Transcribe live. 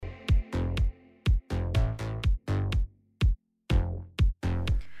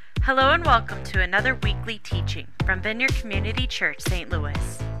Hello and welcome to another weekly teaching from Vineyard Community Church, St. Louis.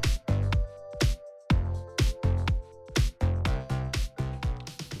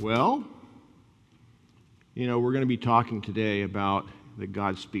 Well, we're going to be talking today about that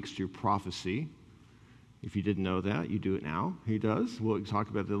God speaks through prophecy. If you didn't know that, you do it now. He does. We'll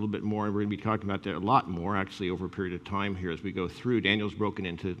talk about that a little bit more, and we're going to be talking about that a lot more, actually, over a period of time here as we go through. Daniel's broken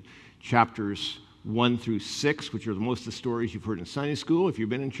into chapters 1 through 6, which are most of the stories you've heard in Sunday school if you've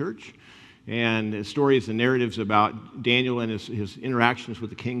been in church. And the stories and narratives about Daniel and his interactions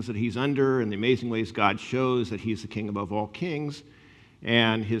with the kings that he's under and the amazing ways God shows that he's the king above all kings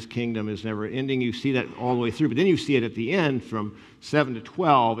and his kingdom is never ending. You see that all the way through. But then you see it at the end from 7 to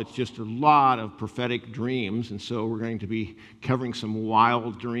 12. It's just a lot of prophetic dreams. And so we're going to be covering some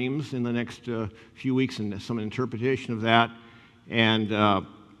wild dreams in the next few weeks and some interpretation of that.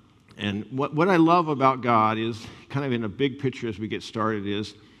 And what I love about God is, kind of in a big picture as we get started,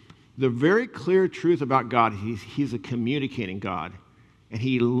 is the very clear truth about God. He's a communicating God. And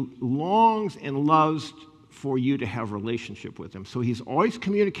he longs and loves for you to have a relationship with him. So he's always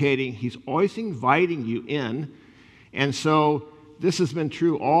communicating. He's always inviting you in. And so this has been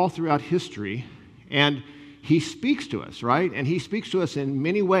true all throughout history. And he speaks to us, right? And he speaks to us in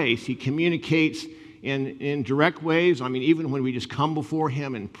many ways. He communicates in direct ways. I mean, even when we just come before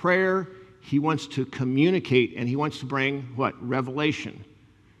him in prayer, he wants to communicate and he wants to bring what? Revelation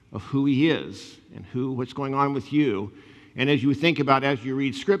of who he is and what's going on with you. And as you think about, as you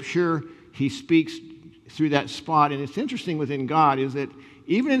read Scripture, he speaks through that spot. And it's interesting within God is that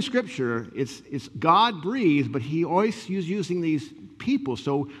even in Scripture, it's God breathed, but he always is using these people.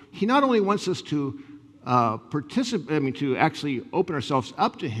 So he not only wants us to participate, to actually open ourselves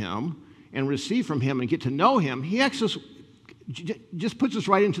up to him and receive from him and get to know him, he actually just puts us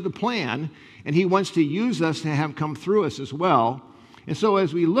right into the plan, and he wants to use us to have come through us as well. And so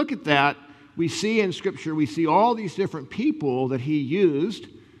as we look at that, we see in Scripture, we see all these different people that he used.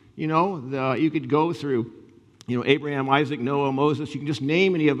 You could go through, Abraham, Isaac, Noah, Moses. You can just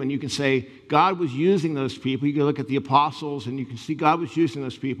name any of them, and you can say God was using those people. You can look at the apostles, and you can see God was using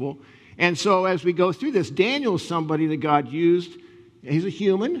those people. And so as we go through this, Daniel is somebody that God used. He's a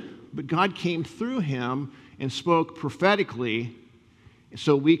human, but God came through him and spoke prophetically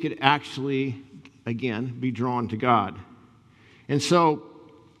so we could actually, again, be drawn to God. And so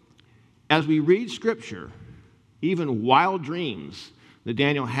as we read Scripture, even wild dreams that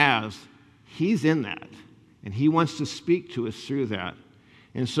Daniel has, he's in that. And he wants to speak to us through that.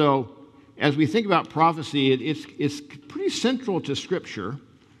 And so as we think about prophecy, it's pretty central to Scripture.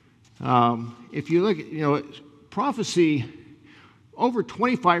 If you look at, prophecy, over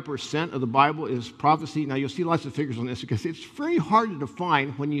 25% of the Bible is prophecy. Now, you'll see lots of figures on this because it's very hard to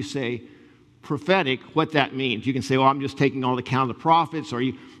define when you say prophetic what that means. You can say, well, I'm just taking all the count of the prophets.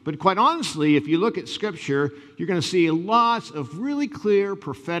 But quite honestly, if you look at Scripture, you're going to see lots of really clear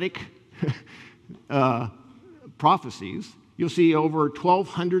prophetic prophecies. You'll see over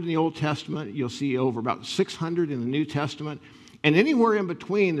 1,200 in the Old Testament. You'll see over about 600 in the New Testament. And anywhere in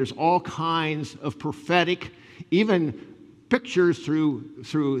between, there's all kinds of prophetic, even pictures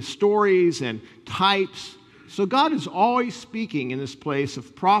through stories and types. So God is always speaking in this place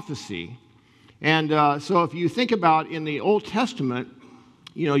of prophecy. And so if you think about in the Old Testament,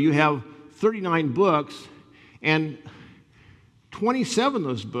 you have 39 books, and 27 of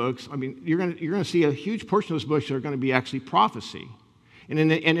those books, you're going to see a huge portion of those books are going to be actually prophecy. And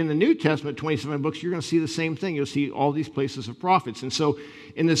in the New Testament, 27 books, you're going to see the same thing. You'll see all these places of prophets. And so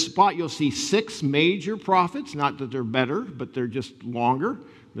in this spot, you'll see 6 major prophets, not that they're better, but they're just longer,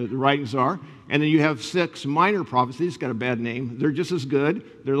 the writings are. And then you have 6 minor prophets. They just got a bad name. They're just as good.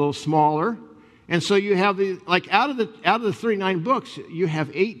 They're a little smaller. And so you have out of the 39 books, you have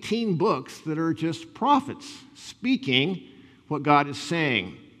 18 books that are just prophets speaking what God is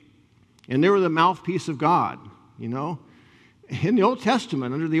saying. And they were the mouthpiece of God, In the Old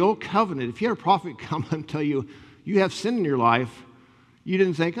Testament, under the Old Covenant, if you had a prophet come and tell you, you have sin in your life, you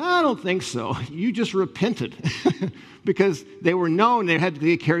didn't think, I don't think so. You just repented because they were known.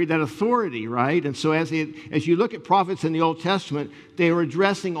 They carried that authority, right? And so as you look at prophets in the Old Testament, they were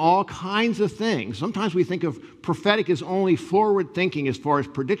addressing all kinds of things. Sometimes we think of prophetic as only forward thinking as far as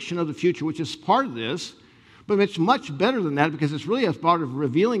prediction of the future, which is part of this. But it's much better than that because it's really a part of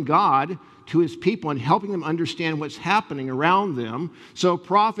revealing God to his people and helping them understand what's happening around them. So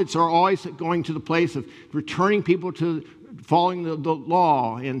prophets are always going to the place of returning people to following the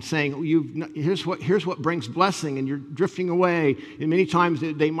law and saying, here's what brings blessing, and you're drifting away. And many times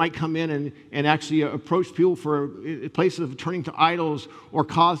they might come in and actually approach people for a place of turning to idols or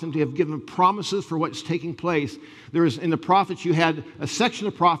cause them to have given promises for what's taking place. In the prophets, you had a section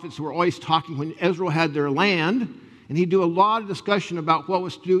of prophets who were always talking when Israel had their land, and he'd do a lot of discussion about what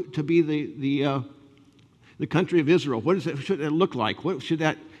was to be the country of Israel. What should it look like? What should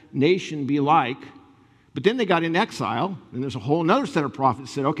that nation be like? But then they got in exile, and there's a whole other set of prophets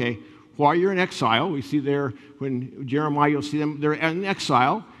that said, okay, while you're in exile, we see there when Jeremiah, you'll see them, they're in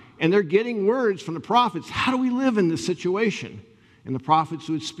exile, and they're getting words from the prophets. How do we live in this situation? And the prophets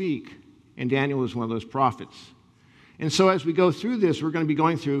would speak, and Daniel was one of those prophets. And so as we go through this, we're going to be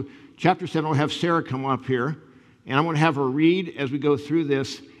going through chapter 7. We'll have Sarah come up here, and I'm going to have her read as we go through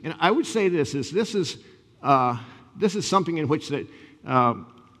this. And I would say this is something in which that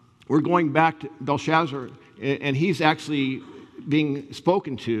we're going back to Belshazzar, and he's actually being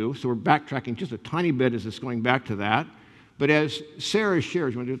spoken to, so we're backtracking just a tiny bit as it's going back to that. But as Sarah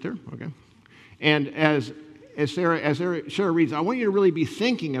shares, you want to do it there? Okay. And as Sarah reads, I want you to really be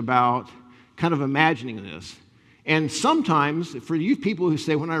thinking about kind of imagining this. And sometimes, for you people who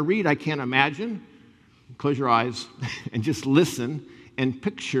say, when I read, I can't imagine, close your eyes and just listen and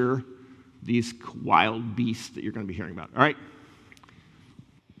picture these wild beasts that you're going to be hearing about. All right?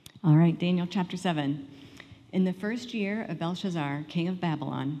 All right, Daniel chapter 7. In the first year of Belshazzar, king of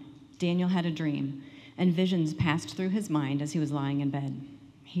Babylon, Daniel had a dream, and visions passed through his mind as he was lying in bed.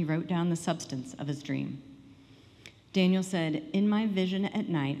 He wrote down the substance of his dream. Daniel said, "In my vision at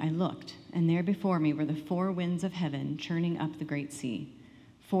night I looked, and there before me were the 4 winds of heaven churning up the great sea.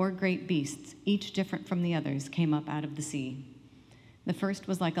 4 great beasts, each different from the others, came up out of the sea. The first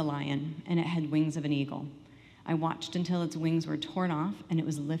was like a lion, and it had wings of an eagle. I watched until its wings were torn off, and it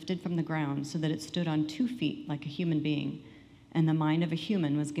was lifted from the ground so that it stood on 2 feet like a human being, and the mind of a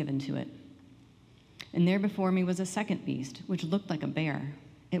human was given to it. And there before me was a second beast, which looked like a bear.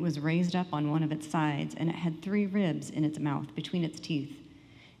 It was raised up on one of its sides, and it had 3 ribs in its mouth between its teeth.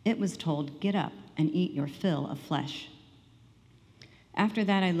 It was told, 'Get up and eat your fill of flesh.' After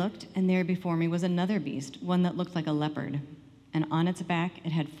that I looked, and there before me was another beast, one that looked like a leopard, and on its back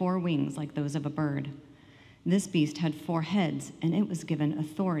it had 4 wings like those of a bird. This beast had 4 heads, and it was given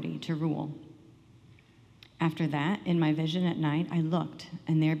authority to rule. After that, in my vision at night, I looked,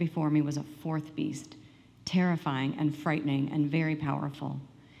 and there before me was a 4th beast, terrifying and frightening and very powerful.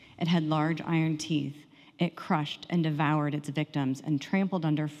 It had large iron teeth. It crushed and devoured its victims and trampled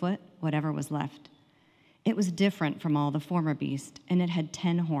underfoot whatever was left. It was different from all the former beasts, and it had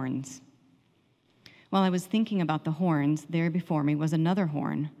 10 horns. While I was thinking about the horns, there before me was another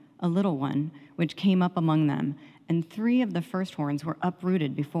horn, a little one, which came up among them, and 3 of the first horns were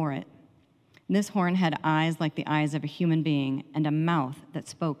uprooted before it. This horn had eyes like the eyes of a human being, and a mouth that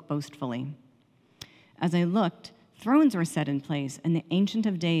spoke boastfully. As I looked, thrones were set in place, and the Ancient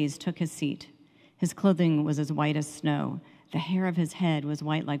of Days took his seat. His clothing was as white as snow. The hair of his head was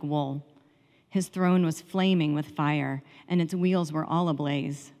white like wool. His throne was flaming with fire, and its wheels were all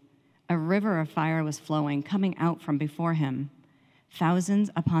ablaze. A river of fire was flowing, coming out from before him. Thousands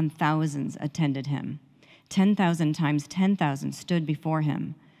upon thousands attended him. 10,000 times 10,000 stood before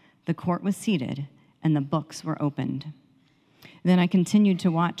him. The court was seated, and the books were opened. Then I continued to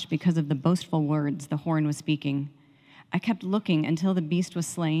watch because of the boastful words the horn was speaking. I kept looking until the beast was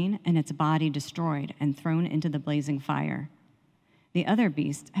slain and its body destroyed and thrown into the blazing fire. The other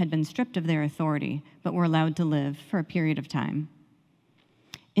beasts had been stripped of their authority, but were allowed to live for a period of time.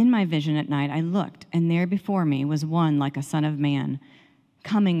 In my vision at night I looked, and there before me was one like a son of man,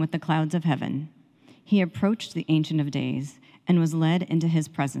 coming with the clouds of heaven. He approached the Ancient of Days and was led into his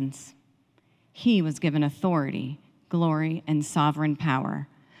presence. He was given authority, glory, and sovereign power.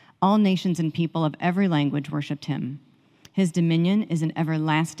 All nations and people of every language worshipped him. His dominion is an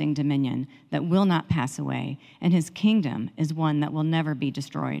everlasting dominion that will not pass away, and his kingdom is one that will never be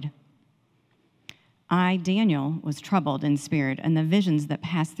destroyed. I, Daniel, was troubled in spirit, and the visions that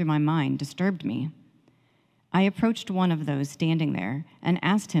passed through my mind disturbed me. I approached one of those standing there and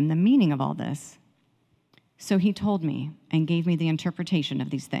asked him the meaning of all this. So he told me and gave me the interpretation of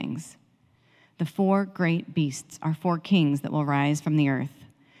these things. The 4 great beasts are 4 kings that will rise from the earth,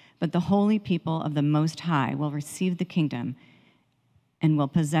 but the holy people of the Most High will receive the kingdom and will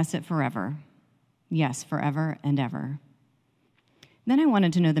possess it forever. Yes, forever and ever. Then I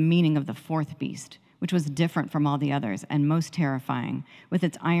wanted to know the meaning of the 4th beast, which was different from all the others and most terrifying, with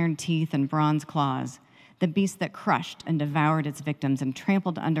its iron teeth and bronze claws, the beast that crushed and devoured its victims and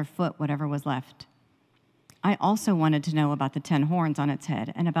trampled underfoot whatever was left. I also wanted to know about the 10 horns on its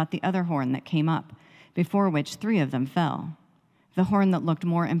head and about the other horn that came up, before which 3 of them fell. The horn that looked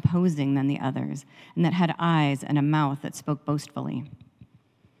more imposing than the others, and that had eyes and a mouth that spoke boastfully.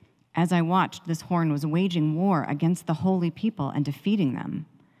 As I watched, this horn was waging war against the holy people and defeating them,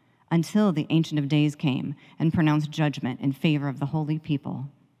 until the Ancient of Days came and pronounced judgment in favor of the holy people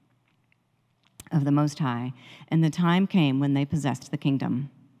of the Most High, and the time came when they possessed the kingdom.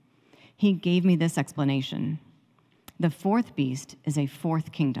 He gave me this explanation. The 4th beast is a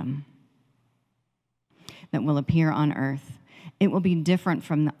 4th kingdom that will appear on earth. It will be different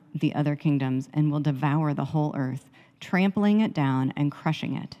from the other kingdoms and will devour the whole earth, trampling it down and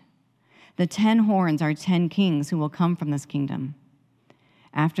crushing it. The 10 horns are 10 kings who will come from this kingdom.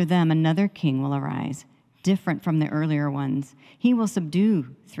 After them, another king will arise, different from the earlier ones. He will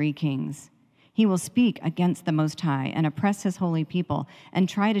subdue 3 kings. He will speak against the Most High and oppress his holy people and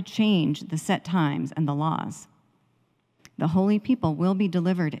try to change the set times and the laws. The holy people will be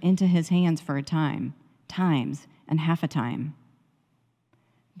delivered into his hands for a time, times, and half a time.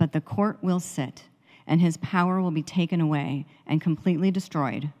 But the court will sit, and his power will be taken away and completely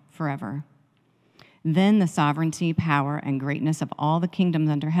destroyed forever. Then the sovereignty, power, and greatness of all the kingdoms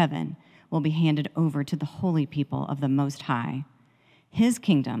under heaven will be handed over to the holy people of the Most High. His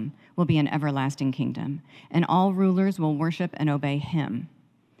kingdom will be an everlasting kingdom, and all rulers will worship and obey him.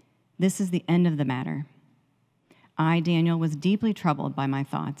 This is the end of the matter. I, Daniel, was deeply troubled by my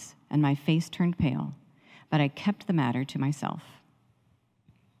thoughts, and my face turned pale, but I kept the matter to myself.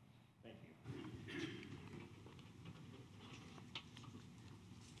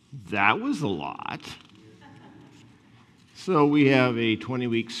 That was a lot. So we have a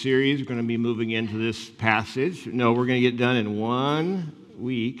 20-week series. We're going to be moving into this passage. No, we're going to get done in 1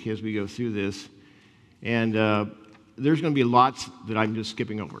 week as we go through this. And there's going to be lots that I'm just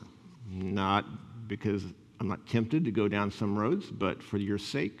skipping over. Not because I'm not tempted to go down some roads, but for your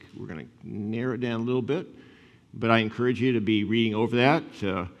sake, we're going to narrow it down a little bit. But I encourage you to be reading over that.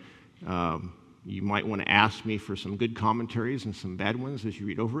 You might want to ask me for some good commentaries and some bad ones as you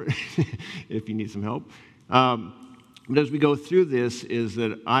read over it, if you need some help. But as we go through this, is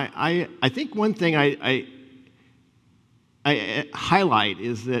that I think one thing I highlight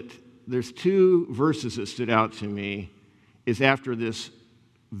is that there's 2 verses that stood out to me. Is after this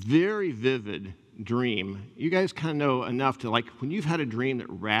very vivid dream. You guys kind of know enough to, like, when you've had a dream that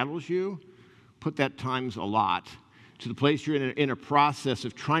rattles you, put that times a lot, to the place you're in a process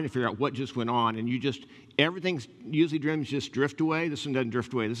of trying to figure out what just went on, and everything's, usually dreams just drift away. This one doesn't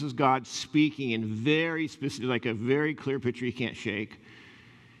drift away. This is God speaking in very specific, like a very clear picture you can't shake.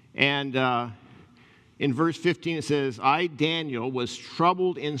 And in verse 15 it says, I, Daniel, was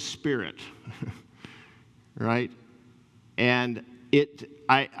troubled in spirit. Right? And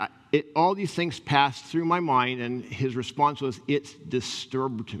all these things passed through my mind, and his response was, it's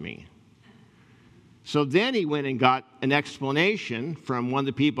disturbed to me. So then he went and got an explanation from one of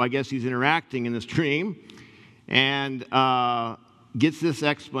the people, I guess he's interacting in this dream, and gets this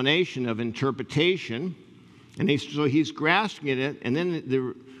explanation of interpretation. And so he's grasping it. And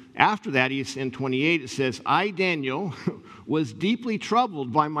then after that, he's in 28, it says, I, Daniel, was deeply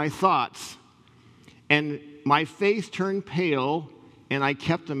troubled by my thoughts, and my face turned pale, and I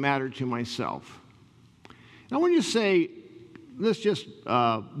kept the matter to myself. Now, when you say, this is just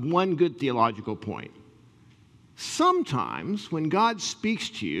one good theological point. Sometimes when God speaks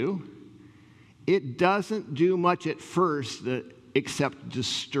to you, it doesn't do much at first except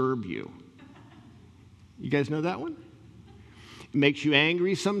disturb you. You guys know that one? It makes you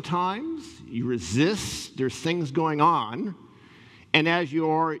angry sometimes. You resist. There's things going on. And as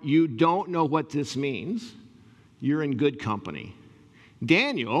you don't know what this means, you're in good company.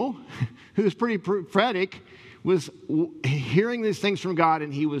 Daniel, who's pretty prophetic, was hearing these things from God,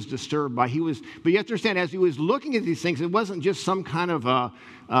 and he was disturbed by. But you have to understand, as he was looking at these things, it wasn't just some kind of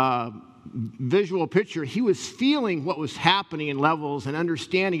a visual picture. He was feeling what was happening in levels and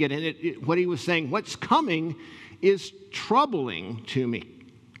understanding it. And what he was saying, what's coming is troubling to me,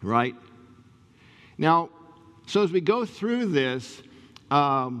 right? Now, so as we go through this,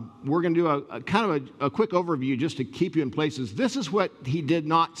 we're going to do a kind of a quick overview just to keep you in places. This is what he did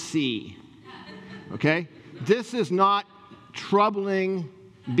not see, okay? This is not troubling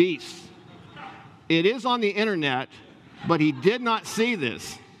beasts. It is on the internet, but he did not see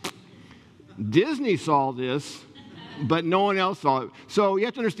this. Disney saw this, but no one else saw it. So you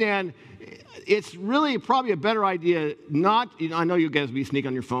have to understand, it's really probably a better idea not, I know you guys will be sneaking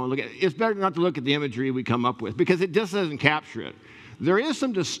on your phone. It's better not to look at the imagery we come up with, because it just doesn't capture it. There is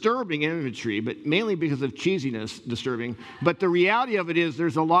some disturbing imagery, but mainly because of cheesiness disturbing. But the reality of it is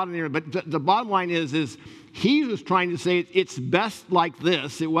there's a lot in there. But the bottom line is he was trying to say it's best like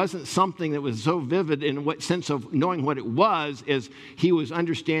this. It wasn't something that was so vivid in what sense of knowing what it was, as he was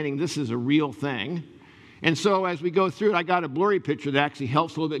understanding this is a real thing. And so as we go through it, I got a blurry picture that actually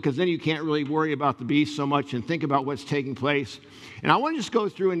helps a little bit, because then you can't really worry about the beast so much and think about what's taking place. And I want to just go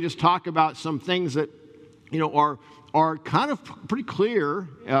through and just talk about some things that, are kind of pretty clear,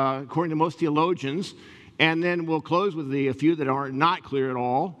 according to most theologians, and then we'll close with a few that are not clear at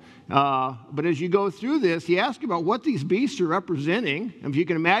all. But as you go through this, he asks about what these beasts are representing. If you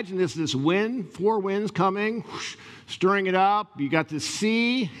can imagine this wind, 4 winds coming, whoosh, stirring it up. You got the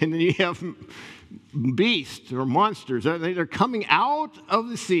sea, and then you have beasts or monsters. They're coming out of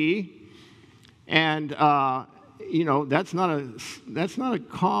the sea, and that's not a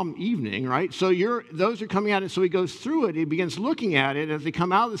calm evening, right? So those are coming out, and so he goes through it. He begins looking at it as they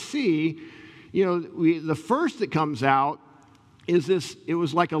come out of the sea. The first that comes out is this. It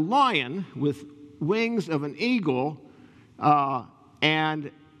was like a lion with wings of an eagle,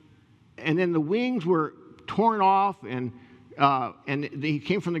 and then the wings were torn off, and he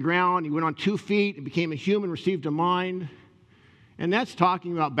came from the ground. He went on 2 feet and became a human, received a mind. And that's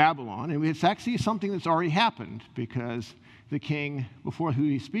talking about Babylon. And it's actually something that's already happened, because the king before who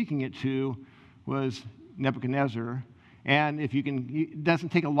he's speaking it to was Nebuchadnezzar. And it doesn't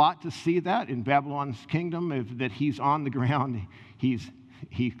take a lot to see that in Babylon's kingdom, that he's on the ground, he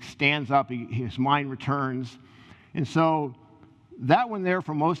stands up, his mind returns. And so that one there,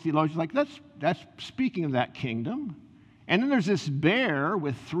 for most theologians, like that's speaking of that kingdom. And then there's this bear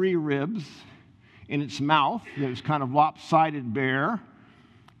with 3 ribs in its mouth. There's kind of lopsided bear,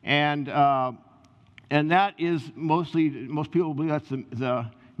 and that is most people believe that's the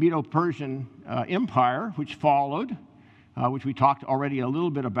Medo-Persian Empire, which followed, which we talked already a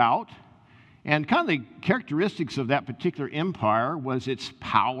little bit about. And kind of the characteristics of that particular empire was its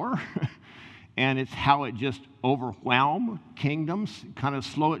power, and it's how it just overwhelmed kingdoms, kind of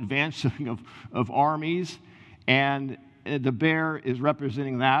slow advancing of armies, and the bear is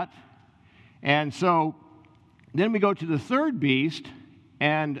representing that. And so then we go to the third beast,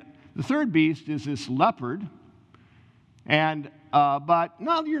 and the third beast is this leopard, but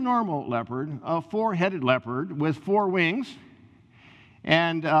not your normal leopard, a 4-headed leopard with 4 wings.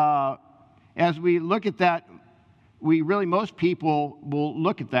 And as we look at that, most people will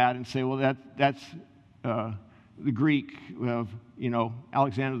look at that and say, well, that's the Greek of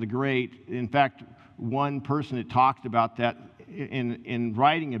Alexander the Great. In fact, one person that talked about that in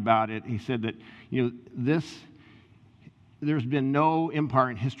writing about it, he said that there's been no empire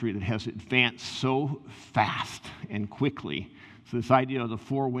in history that has advanced so fast and quickly. So this idea of the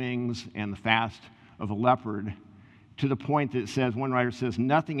 4 wings and the fast of a leopard, to the point that it says, one writer says,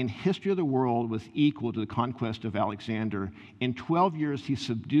 nothing in history of the world was equal to the conquest of Alexander. In 12 years, he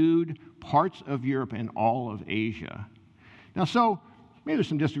subdued parts of Europe and all of Asia. Now, so maybe there's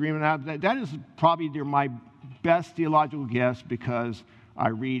some disagreement. That is probably my best theological guess, because I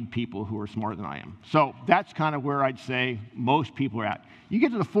read people who are smarter than I am. So that's kind of where I'd say most people are at. You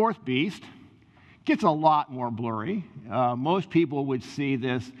get to the 4th beast, gets a lot more blurry. Most people would see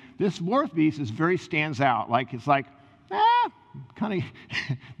this. This 4th beast stands out. Kind of,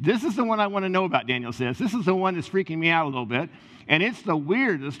 this is the one I want to know about, Daniel says. This is the one that's freaking me out a little bit. And it's the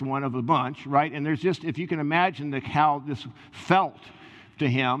weirdest one of the bunch, right? And there's just, if you can imagine how this felt to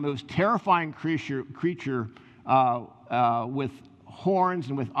him, it was a terrifying creature with horns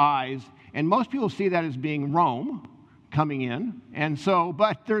and with eyes. And most people see that as being Rome coming in. And so,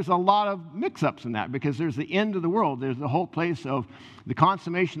 but there's a lot of mix-ups in that, because there's the end of the world. There's the whole place of the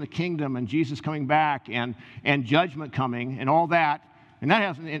consummation of the kingdom and Jesus coming back and judgment coming and all that. And that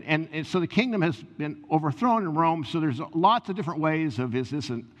hasn't, and so the kingdom has been overthrown in Rome. So there's lots of different ways of, is this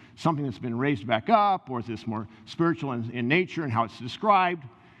something that's been raised back up, or is this more spiritual in nature and how it's described?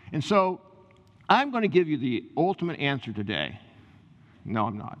 And so I'm going to give you the ultimate answer today. No,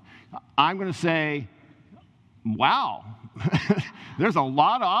 I'm not. I'm going to say, wow, there's a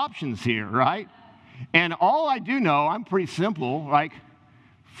lot of options here, right? And all I do know, I'm pretty simple,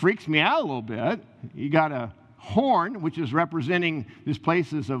 freaks me out a little bit. You got a horn, which is representing these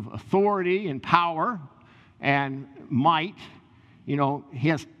places of authority and power and might. He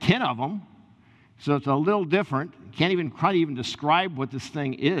has 10 of them, so it's a little different. Can't even describe what this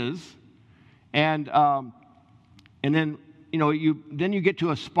thing is. And then you get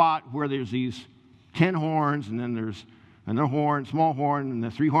to a spot where there's these 10 horns, and then there's another horn, small horn, and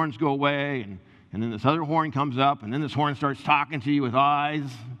the 3 horns go away, and then this other horn comes up, and then this horn starts talking to you with eyes,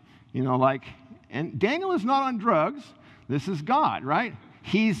 and Daniel is not on drugs, this is God, right?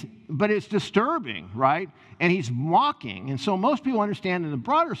 But it's disturbing, right? And he's mocking. And so most people understand in the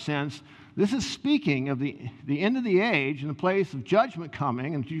broader sense, this is speaking of the end of the age and the place of judgment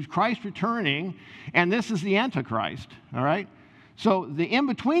coming and Christ returning, and this is the Antichrist, all right? So the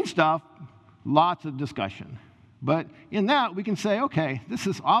in-between stuff, lots of discussion. But in that, we can say, okay, this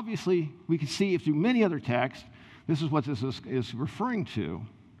is obviously, we can see through many other texts, this is what this is referring to.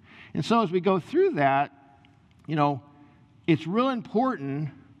 And so as we go through that, it's real important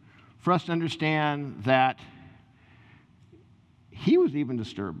for us to understand that he was even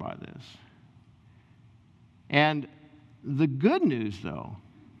disturbed by this. And the good news, though,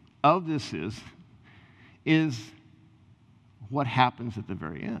 of this is what happens at the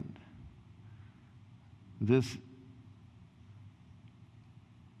very end. This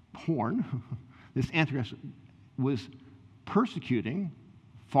horn, this Antichrist, was persecuting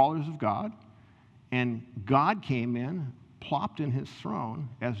followers of God, and God came in, plopped in his throne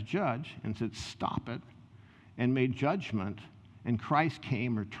as judge, and said, stop it, and made judgment, and Christ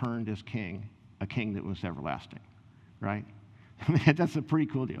came, returned as king, a king that was everlasting, right? I mean, that's a pretty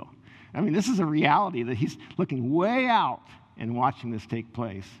cool deal. I mean, this is a reality that he's looking way out and watching this take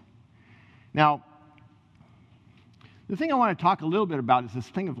place. Now, the thing I want to talk a little bit about is this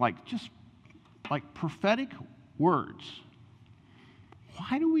thing of just prophetic words.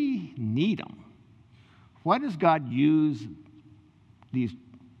 Why do we need them? Why does God use these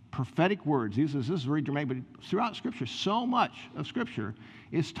prophetic words? This is very dramatic, but throughout Scripture, so much of Scripture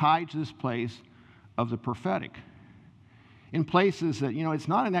is tied to this place of the prophetic. In places that, it's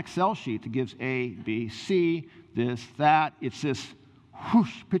not an Excel sheet that gives A, B, C, this, that. It's this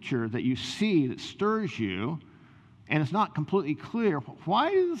whoosh picture that you see that stirs you, and it's not completely clear.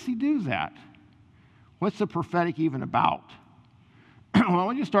 Why does he do that? What's the prophetic even about? Well, I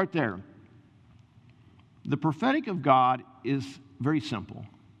want you to start there. The prophetic of God is very simple.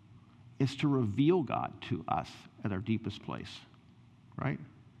 It's to reveal God to us at our deepest place, right?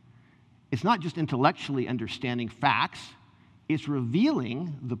 It's not just intellectually understanding facts. It's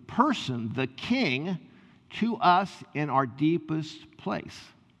revealing the person, the king, to us in our deepest place,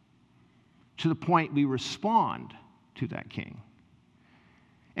 to the point we respond to that king.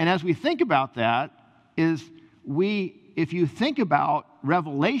 And as we think about that, if you think about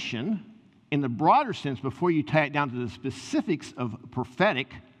revelation in the broader sense, before you tie it down to the specifics of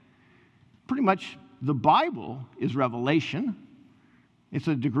prophetic, pretty much the Bible is revelation. It's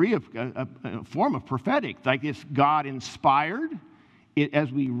a degree of a form of prophetic, like it's God inspired.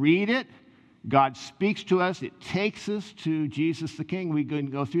 As we read it, God speaks to us. It takes us to Jesus the King. We can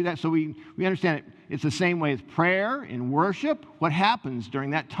go through that. So we understand it. It's the same way as prayer and worship. What happens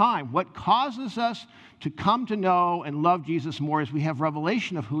during that time? What causes us to come to know and love Jesus more is we have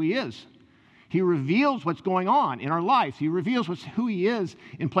revelation of who he is. He reveals what's going on in our lives. He reveals who he is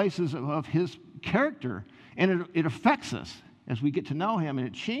in places of his character. And it affects us as we get to know him, and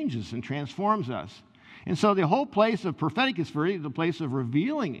it changes and transforms us. And so the whole place of prophetic is the place of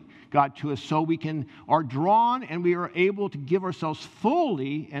revealing God to us, so we are drawn and we are able to give ourselves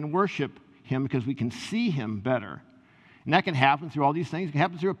fully and worship him because we can see him better. And that can happen through all these things. It can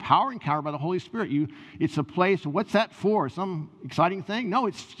happen through a power encounter by the Holy Spirit. It's a place, what's that for? Some exciting thing? No,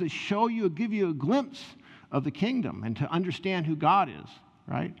 it's to show you, give you a glimpse of the kingdom and to understand who God is,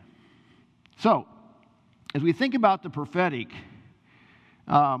 right? So, as we think about the prophetic,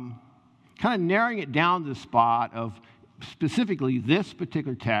 kind of narrowing it down to the spot of specifically this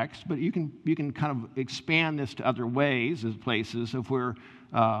particular text, but you can kind of expand this to other ways as places of where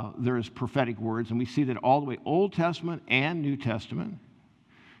there's prophetic words, and we see that all the way Old Testament and New Testament.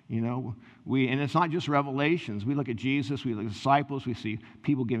 And it's not just revelations. We look at Jesus, we look at disciples, we see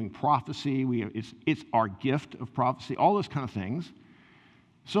people giving prophecy. It's our gift of prophecy, all those kind of things.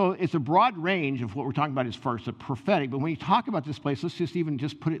 So it's a broad range of what we're talking about is first the prophetic. But when you talk about this place, let's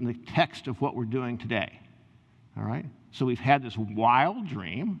just put it in the text of what we're doing today. All right? So we've had this wild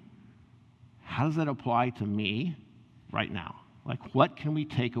dream. How does that apply to me right now? Like, what can we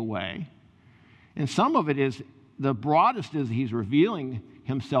take away? And some of it is, the broadest is he's revealing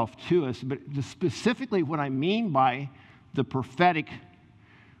himself to us. But specifically what I mean by the prophetic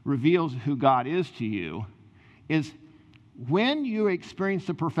reveals who God is to you is when you experience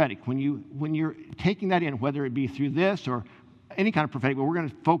the prophetic, when you're taking that in, whether it be through this or any kind of prophetic, but we're going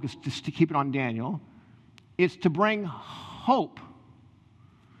to focus just to keep it on Daniel, it's to bring hope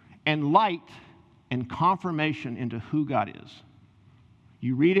and light and confirmation into who God is.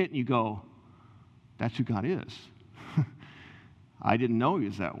 You read it and you go, that's who God is. I didn't know he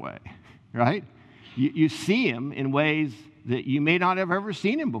was that way, right? You see him in ways that you may not have ever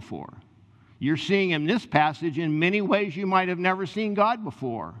seen him before. You're seeing in this passage in many ways you might have never seen God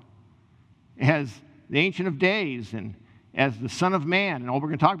before. As the Ancient of Days and as the Son of Man, and all we're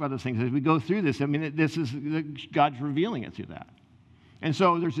going to talk about those things as we go through this. I mean, this is God's revealing it through that. And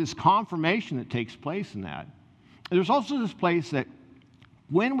so there's this confirmation that takes place in that. There's also this place that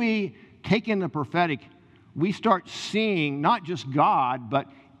when we take in the prophetic, we start seeing not just God, but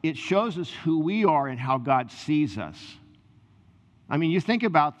it shows us who we are and how God sees us. I mean, you think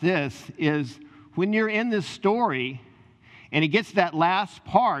about this, is when you're in this story, and he gets to that last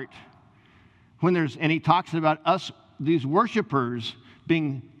part, and he talks about us, these worshipers,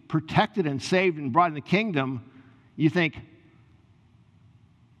 being protected and saved and brought in the kingdom, you think,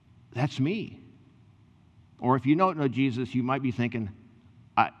 that's me. Or if you don't know Jesus, you might be thinking,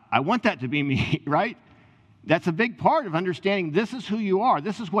 I want that to be me, right? That's a big part of understanding this is who you are.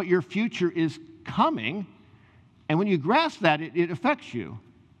 This is what your future is coming. And when you grasp that, it affects you.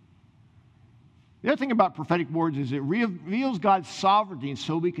 The other thing about prophetic words is it reveals God's sovereignty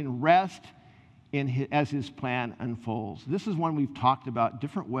so we can rest as his plan unfolds. This is one we've talked about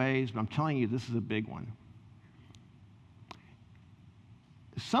different ways, but I'm telling you, this is a big one.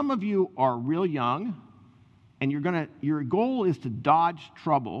 Some of you are real young, and your goal is to dodge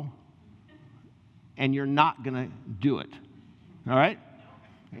trouble, and you're not going to do it. All right?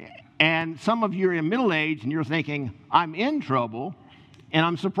 And some of you are in middle age, and you're thinking, I'm in trouble, and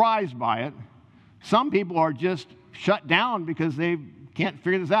I'm surprised by it. Some people are just shut down because they can't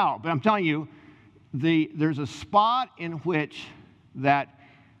figure this out. But I'm telling you, there's a spot in which that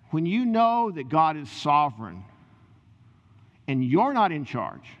when you know that God is sovereign, and you're not in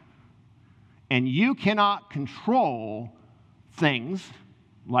charge, and you cannot control things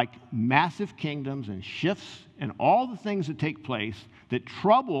like massive kingdoms and shifts and all the things that take place that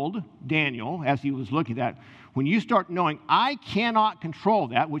troubled Daniel as he was looking at, when you start knowing, I cannot control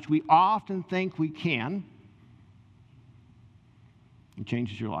that, which we often think we can, it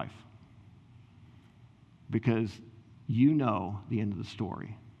changes your life. Because you know the end of the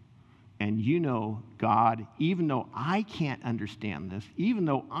story. And you know God, even though I can't understand this, even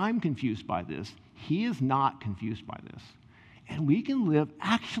though I'm confused by this, he is not confused by this. And we can live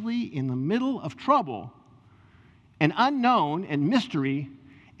actually in the middle of trouble and unknown and mystery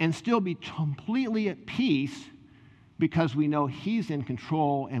and still be completely at peace because we know he's in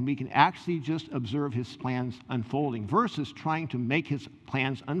control and we can actually just observe his plans unfolding versus trying to make his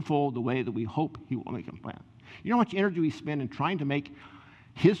plans unfold the way that we hope he will make them plan. You know how much energy we spend in trying to make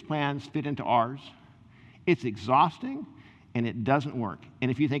his plans fit into ours? It's exhausting and it doesn't work.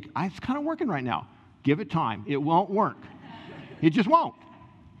 And if you think, it's kind of working right now, give it time. It won't work. It just won't.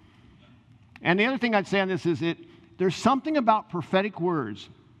 And the other thing I'd say on this is that there's something about prophetic words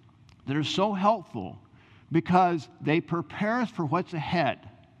that are so helpful because they prepare us for what's ahead.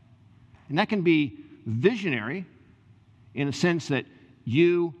 And that can be visionary in a sense that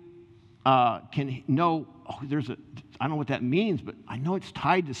you can know, I don't know what that means, but I know it's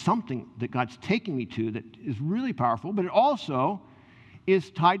tied to something that God's taking me to that is really powerful, but it also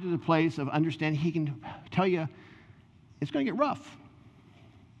is tied to the place of understanding he can tell you it's going to get rough.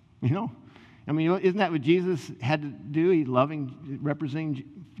 You know? I mean, isn't that what Jesus had to do? He's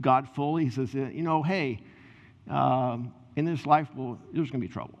representing God fully. He says, hey, in this life, there's going to be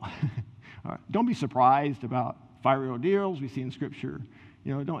trouble. All right. Don't be surprised about fiery ordeals we see in Scripture.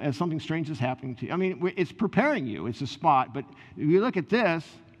 As something strange is happening to you. I mean, it's preparing you. It's a spot. But if you look at this,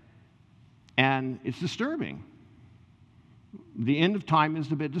 and it's disturbing. The end of time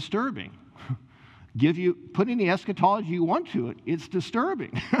is a bit disturbing. Put any eschatology you want to it. It's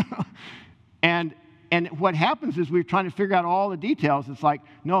disturbing. And what happens is we're trying to figure out all the details. It's like,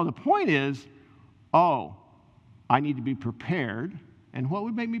 no, the point is, I need to be prepared. And what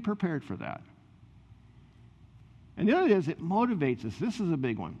would make me prepared for that? And the other is it motivates us. This is a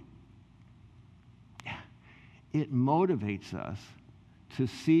big one. It motivates us to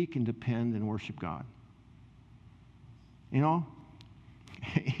seek and depend and worship God.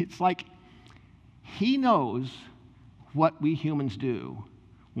 It's like he knows what we humans do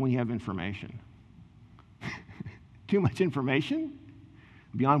when we have information. Too much information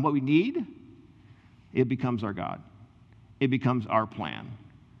beyond what we need, it becomes our God. It becomes our plan.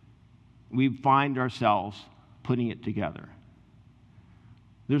 We find ourselves putting it together.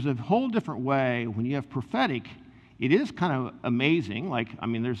 There's a whole different way when you have prophetic. It is kind of amazing.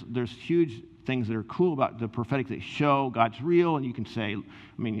 There's huge things that are cool about the prophetic that show God's real, and you can say,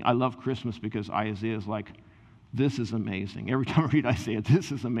 I love Christmas because Isaiah is like, this is amazing. Every time I read Isaiah,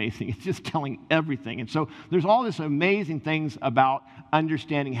 this is amazing. It's just telling everything. And so there's all this amazing things about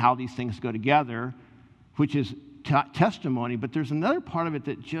understanding how these things go together, which is testimony, but there's another part of it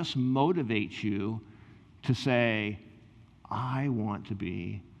that just motivates you to say, I want to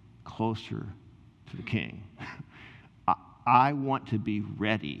be closer to the King. I want to be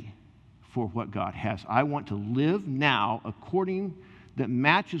ready for what God has. I want to live now according that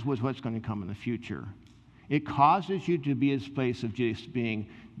matches with what's going to come in the future. It causes you to be in this place of just being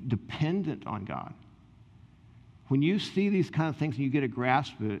dependent on God. When you see these kind of things and you get a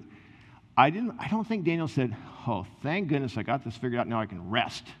grasp of it, I don't think Daniel said, oh, thank goodness I got this figured out, now I can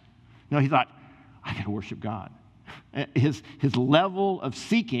rest. No, he thought, I got to worship God. His level of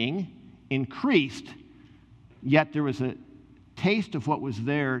seeking increased, yet there was a taste of what was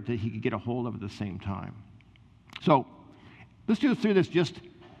there that he could get a hold of at the same time. So let's do through this just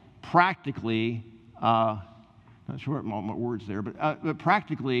practically. Not sure what my words there, but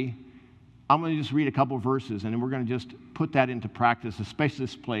practically, I'm going to just read a couple of verses, and then we're going to just put that into practice, especially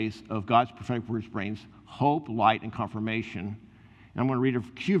this place of God's prophetic words brings hope, light, and confirmation. And I'm going to read a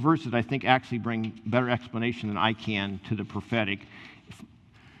few verses that I think actually bring better explanation than I can to the prophetic.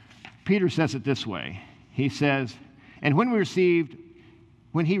 Peter says it this way. He says, and when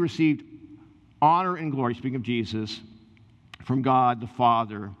he received honor and glory, speaking of Jesus, from God the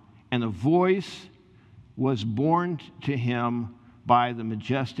Father, and the voice was borne to him by the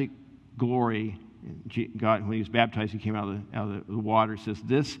majestic glory. God, when he was baptized, he came out of the water. It says,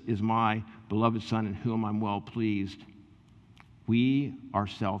 this is my beloved Son in whom I'm well pleased. We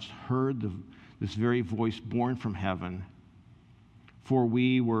ourselves heard this very voice born from heaven, for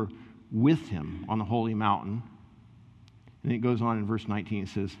we were with him on the holy mountain. And it goes on in verse 19, it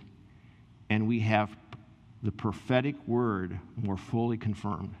says, and we have the prophetic word more fully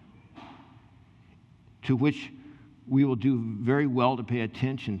confirmed, to which we will do very well to pay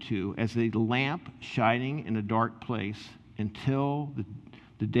attention to as a lamp shining in a dark place until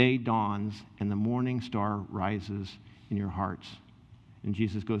the day dawns and the morning star rises in your hearts. And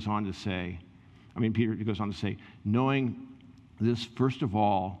Jesus goes on to say, Peter goes on to say, knowing this, first of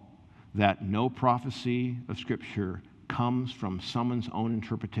all, that no prophecy of Scripture comes from someone's own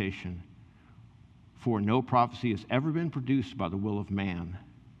interpretation, for no prophecy has ever been produced by the will of man.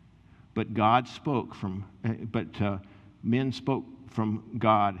 But men spoke from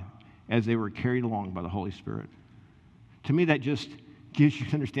God as they were carried along by the Holy Spirit. To me, that just gives you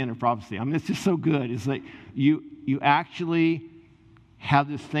an understanding of prophecy. It's just so good. It's like you actually have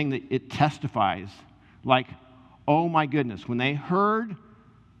this thing that it testifies. Like, oh my goodness, when they heard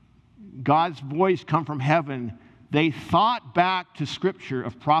God's voice come from heaven, they thought back to Scripture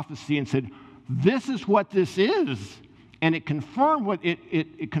of prophecy and said, this is what this is. And it confirmed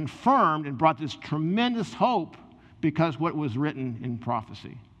it confirmed and brought this tremendous hope because what was written in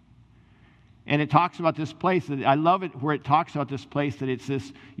prophecy. And it talks about this place that I love it, where it talks about this place that it's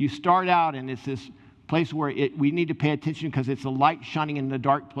this, you start out and it's this place where we need to pay attention because it's a light shining in the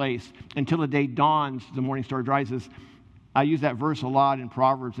dark place until the day dawns, the morning star rises. I use that verse a lot in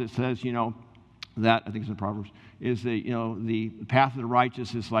Proverbs. It says, that, I think it's in Proverbs, is that, the path of the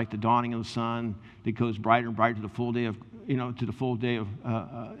righteous is like the dawning of the sun that goes brighter and brighter to the full day of,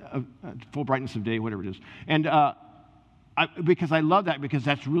 full brightness of day, whatever it is. And because I love that, because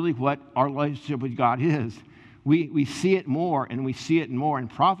that's really what our relationship with God is. We see it more, and we see it more. And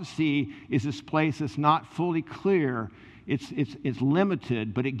prophecy is this place that's not fully clear. It's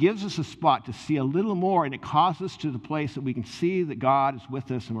limited, but it gives us a spot to see a little more, and it causes us to the place that we can see that God is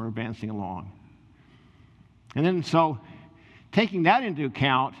with us and we're advancing along. And then, so, taking that into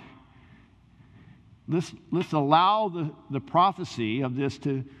account, let's allow the prophecy of this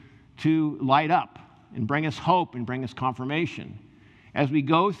to light up and bring us hope and bring us confirmation. As we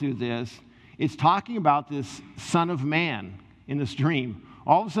go through this, it's talking about this Son of Man in this dream.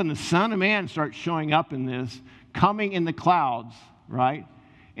 All of a sudden, the Son of Man starts showing up in this, coming in the clouds, right?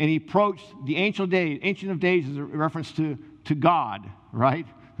 And he approached the Ancient of Days. Ancient of Days is a reference to God, right?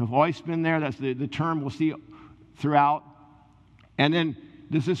 I've always been there. That's the term we'll see throughout. And then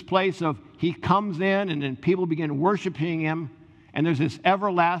there's this place of he comes in, and then people begin worshiping him, and there's this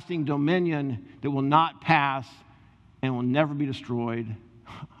everlasting dominion that will not pass and will never be destroyed.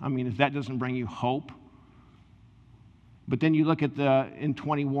 If that doesn't bring you hope. But then you look at in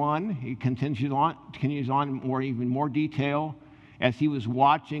 21, he continues on even more detail as he was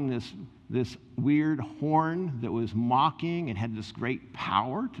watching this weird horn that was mocking and had this great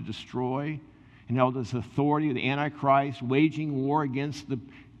power to destroy, and held this authority of the Antichrist, waging war against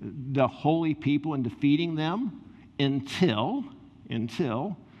the holy people and defeating them until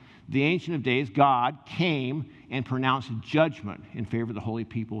the Ancient of Days, God, came and pronounced judgment in favor of the holy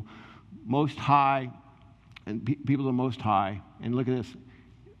people, Most High, and people of the Most High. And look at this.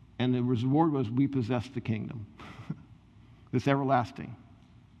 And the reward was, we possess the kingdom. that's everlasting.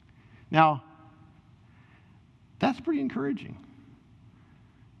 Now, that's pretty encouraging.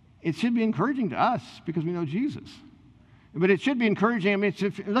 It should be encouraging to us because we know Jesus. But it should be encouraging. I mean,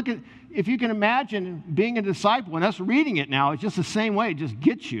 if you can imagine being a disciple and us reading it now, it's just the same way, it just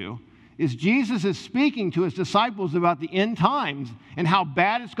gets you, is Jesus is speaking to his disciples about the end times and how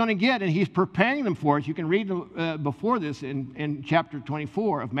bad it's going to get, and he's preparing them for it. You can read before this in chapter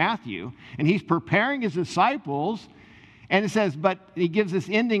 24 of Matthew, and he's preparing his disciples, and it says, but he gives this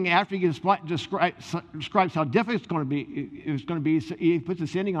ending after he describes how difficult it's going to be. So he puts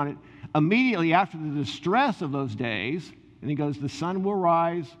this ending on it immediately after the distress of those days. And he goes, the sun will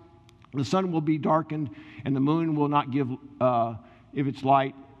rise, the sun will be darkened, and the moon will not give its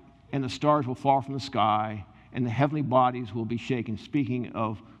light, and the stars will fall from the sky, and the heavenly bodies will be shaken. Speaking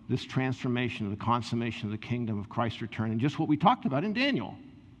of this transformation, of the consummation of the kingdom of Christ's return, and just what we talked about in Daniel.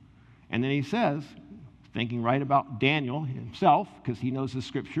 And then he says, thinking right about Daniel himself, because he knows the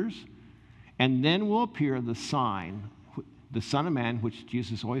scriptures, and then will appear the sign, the Son of Man, which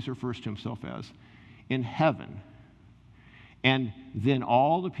Jesus always refers to himself as, in heaven. And then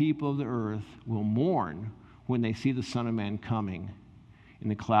all the people of the earth will mourn when they see the Son of Man coming in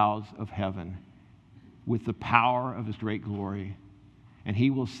the clouds of heaven with the power of his great glory. And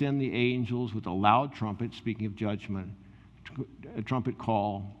he will send the angels with a loud trumpet, speaking of judgment, a trumpet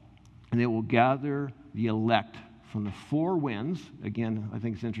call, and they will gather the elect from the four winds. Again, I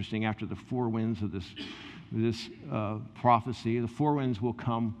think it's interesting, after the four winds of this prophecy, the four winds will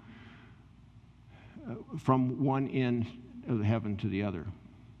come from one end of the heaven to the other.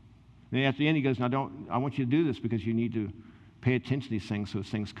 And at the end he goes, now I want you to do this because you need to pay attention to these things, so as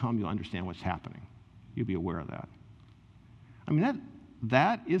things come, you'll understand what's happening. You'll be aware of that. I mean,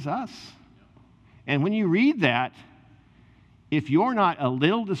 that is us. And when you read that, if you're not a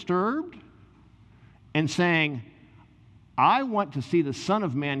little disturbed and saying, I want to see the Son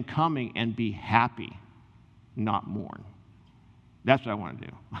of Man coming and be happy, not mourn. That's what I want to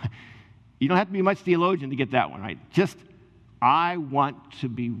do. You don't have to be much theologian to get that one, right? Just, I want to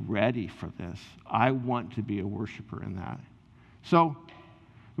be ready for this. I want to be a worshiper in that. So,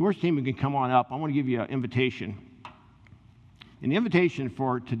 the worship team can come on up. I want to give you an invitation. And the invitation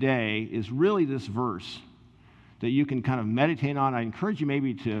for today is really this verse that you can kind of meditate on. I encourage you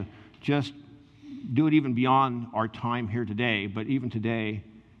maybe to just do it even beyond our time here today, but even today,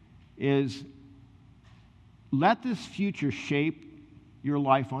 is let this future shape your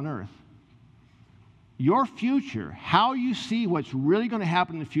life on earth. Your future, how you see what's really going to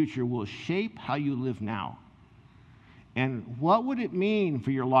happen in the future, will shape how you live now. And what would it mean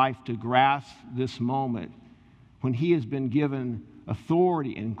for your life to grasp this moment when he has been given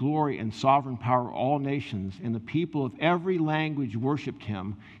authority and glory and sovereign power of all nations, and the people of every language worshiped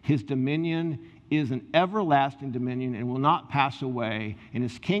him? His dominion is an everlasting dominion and will not pass away, and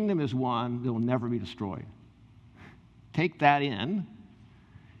his kingdom is one that will never be destroyed. Take that in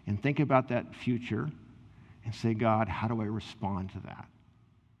and think about that future and say, God, how do I respond to that?